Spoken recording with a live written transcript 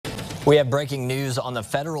We have breaking news on the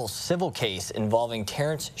federal civil case involving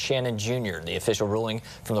Terrence Shannon Jr. The official ruling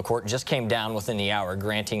from the court just came down within the hour,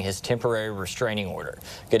 granting his temporary restraining order.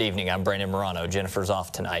 Good evening, I'm Brandon Morano. Jennifer's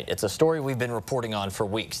off tonight. It's a story we've been reporting on for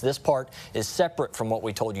weeks. This part is separate from what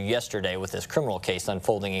we told you yesterday with this criminal case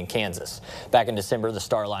unfolding in Kansas. Back in December, the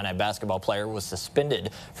Star Illini basketball player was suspended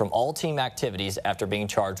from all team activities after being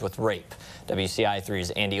charged with rape.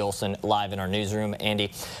 WCI3's Andy Olson live in our newsroom.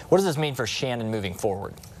 Andy, what does this mean for Shannon moving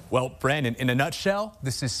forward? Well, Brandon, in a nutshell,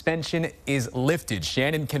 the suspension is lifted.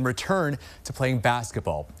 Shannon can return to playing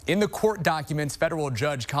basketball. In the court documents, federal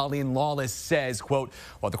judge Colleen Lawless says, quote,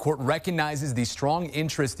 while the court recognizes the strong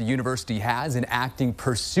interest the university has in acting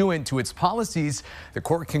pursuant to its policies, the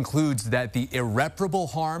court concludes that the irreparable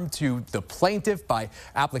harm to the plaintiff by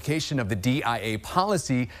application of the DIA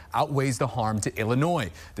policy outweighs the harm to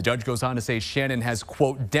Illinois. The judge goes on to say Shannon has,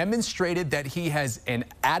 quote, demonstrated that he has an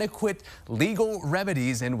adequate legal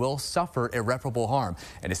remedies and will suffer irreparable harm.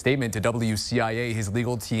 In a statement to WCIA, his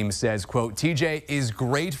legal team says, quote, TJ is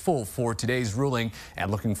grateful for today's ruling and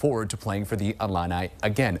looking forward to playing for the Illini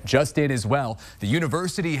again. Just in as well, the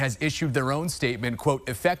university has issued their own statement, quote,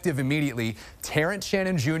 effective immediately, Terrence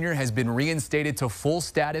Shannon Jr. has been reinstated to full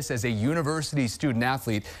status as a university student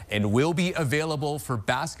athlete and will be available for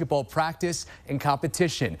basketball practice and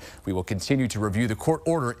competition. We will continue to review the court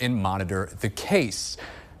order and monitor the case.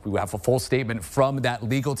 We will have a full statement from that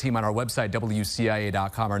legal team on our website,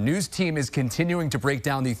 WCIA.com. Our news team is continuing to break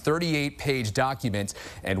down the 38-page document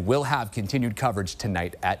and will have continued coverage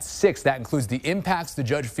tonight at 6. That includes the impacts the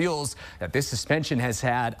judge feels that this suspension has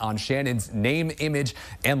had on Shannon's name, image,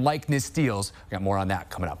 and likeness deals. We got more on that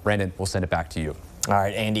coming up. Brandon, we'll send it back to you. All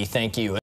right, Andy, thank you.